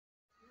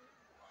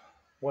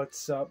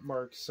What's up,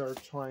 Mark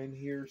Searchline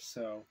here.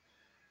 So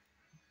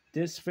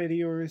this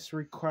video is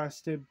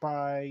requested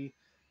by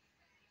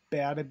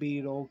Beta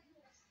Beetle,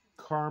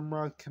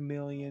 Karma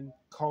Chameleon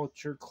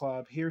Culture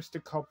Club. Here's the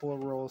couple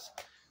of rules: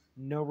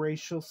 no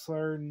racial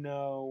slur,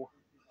 no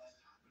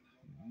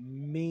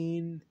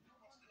mean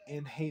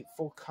and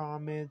hateful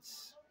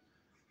comments,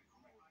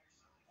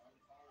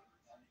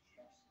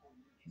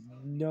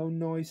 no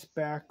noise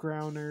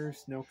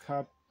backgrounders, no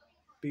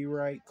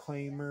copyright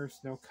claimers,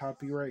 no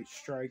copyright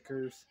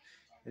strikers,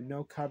 and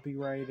no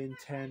copyright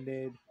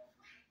intended.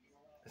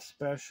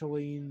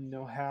 Especially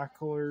no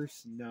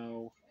hacklers,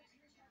 no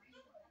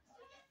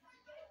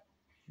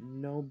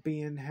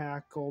being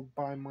hackled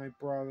by my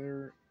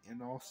brother,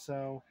 and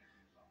also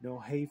no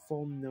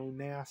hateful, no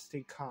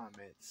nasty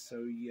comments.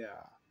 So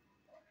yeah,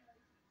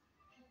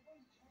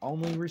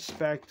 only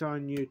respect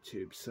on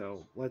YouTube.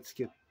 So let's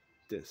get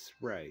this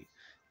right.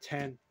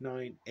 10,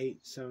 9, 8,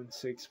 7,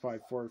 6,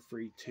 5, 4,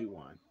 3, 2,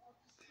 1.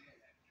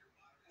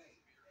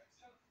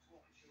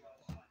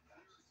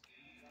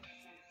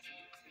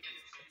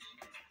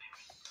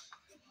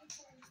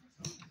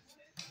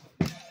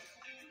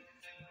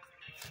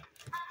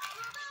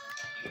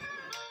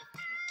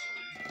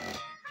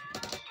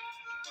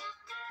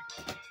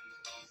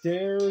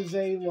 There's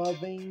a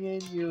loving in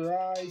your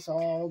eyes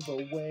all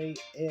the way.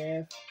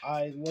 If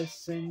I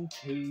listen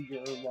to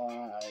your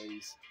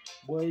lies,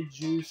 would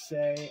you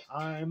say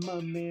I'm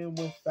a man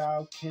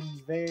without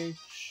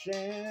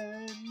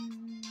conviction?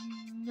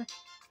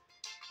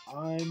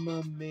 I'm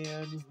a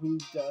man who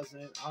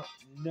doesn't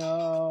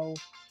know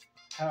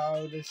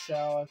how to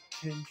sell a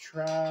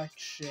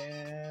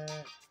contraction.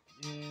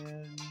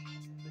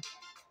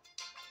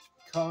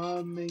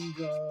 Come and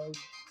go.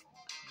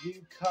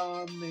 You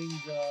come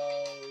and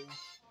go.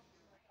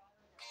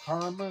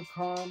 Karma,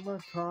 karma,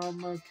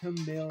 karma,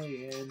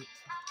 chameleon.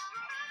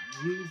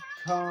 You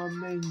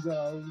come and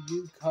go.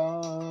 You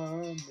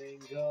come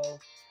and go.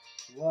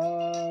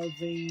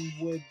 Loving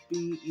would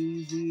be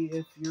easy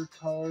if your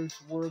colors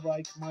were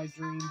like my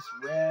dreams.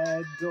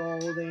 Red,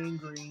 gold, and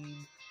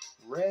green.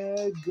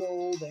 Red,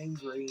 gold, and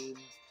green.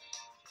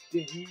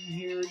 Didn't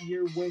hear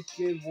your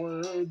wicked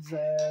words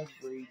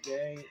every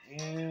day,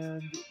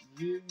 and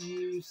you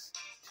used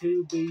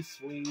to be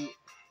sweet.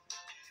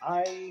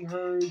 I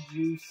heard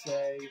you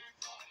say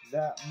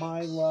that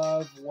my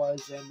love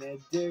was an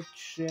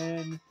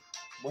addiction.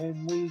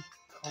 When we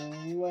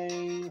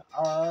cling,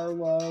 our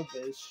love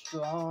is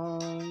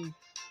strong.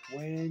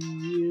 When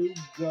you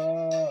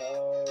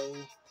go,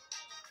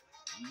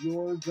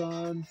 you're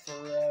gone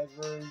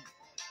forever.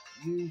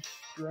 You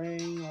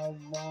string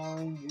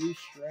along, you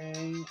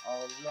string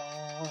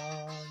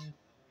along.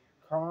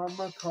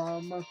 Karma,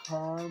 karma,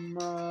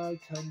 karma,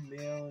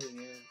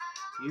 chameleon.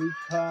 You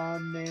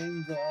come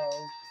and go,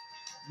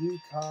 you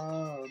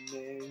come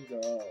and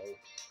go.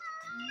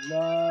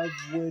 Love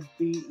would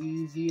be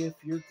easy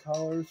if your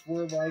colors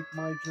were like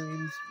my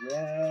dreams.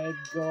 Red,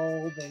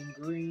 gold, and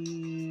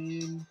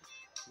green.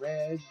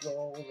 Red,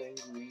 gold,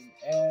 and green.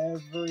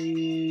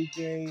 Every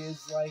day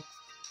is like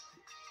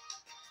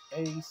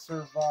a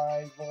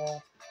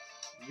survival.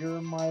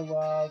 You're my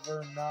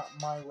lover, not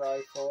my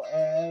rifle.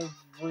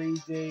 Every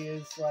day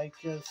is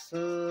like a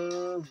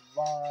survival.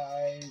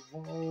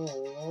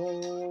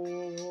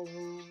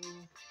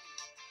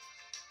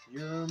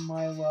 You're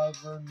my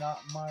lover,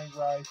 not my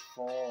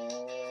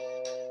rifle.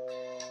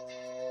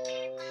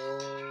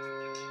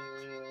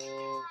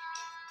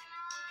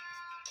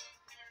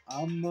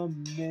 I'm a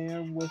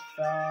man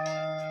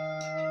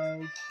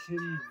without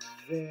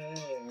conviction.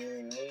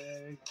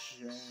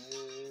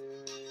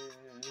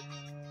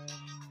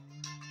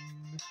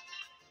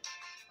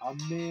 A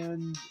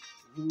man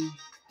who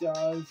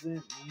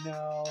doesn't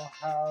know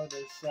how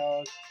to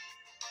sell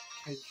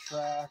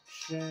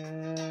contraction.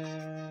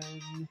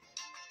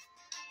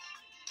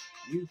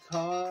 You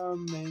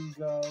come and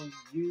go,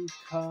 you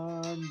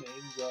come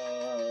and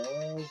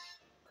go.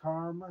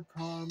 Karma,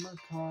 karma,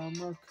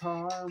 karma,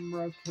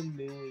 karma,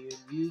 chameleon.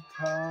 You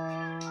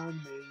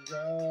come and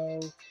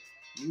go,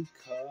 you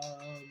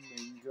come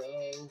and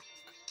go.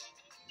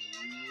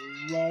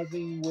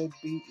 Loving would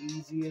be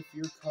easy if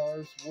your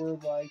colors were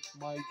like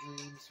my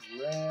dreams.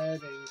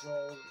 Red and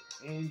gold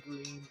and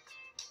green.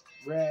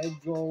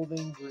 Red, gold,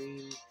 and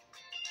green.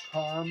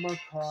 Karma,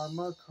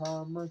 karma,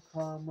 karma,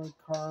 karma,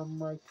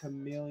 karma,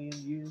 chameleon.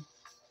 You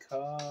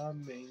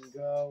come and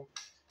go.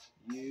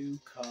 You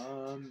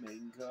come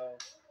and go.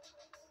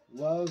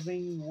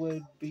 Loving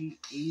would be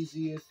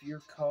easy if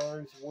your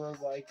colors were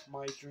like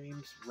my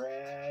dreams.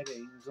 Red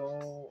and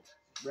gold.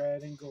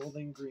 Red and gold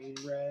and green.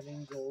 Red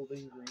and gold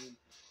and green.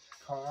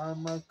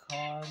 Karma,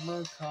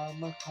 karma,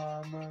 karma,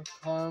 karma,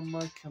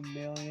 karma,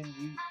 chameleon.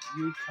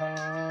 You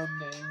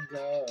come and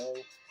go.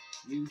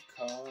 You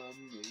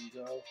come and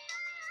go.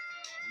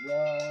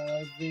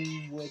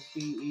 Loving would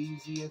be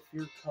easy if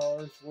your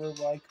colors were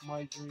like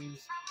my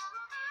dreams.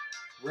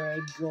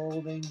 Red,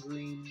 gold, and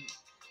green.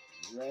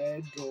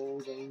 Red,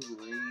 gold, and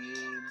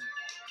green.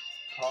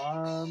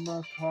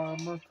 Karma,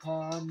 karma,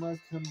 karma,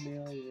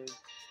 chameleon.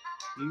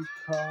 You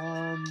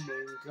come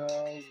and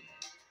go.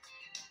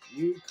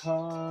 You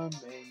come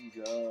and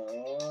go.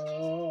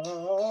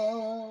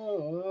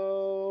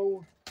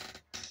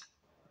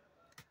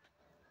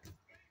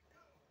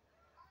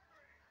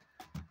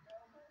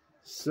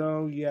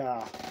 So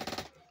yeah,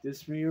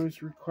 this video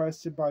was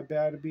requested by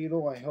Beta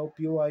Beetle. I hope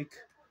you like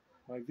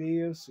my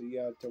videos. So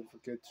yeah, don't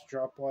forget to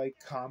drop a like,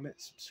 comment,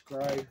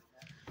 subscribe.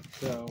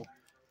 So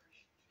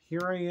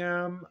here I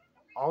am,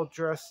 all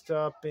dressed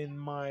up in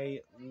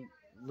my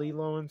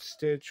Lilo and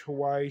Stitch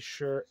Hawaii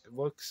shirt. It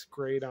looks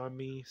great on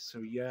me. So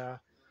yeah,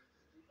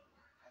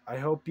 I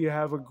hope you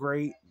have a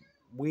great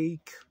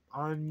week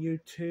on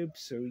YouTube.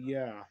 So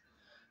yeah,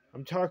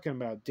 I'm talking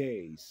about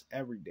days,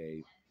 every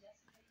day.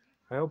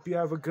 I hope you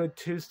have a good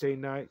Tuesday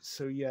night.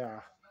 So yeah,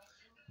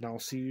 and I'll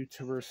see you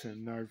to in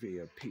another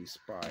video. Peace.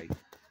 Bye.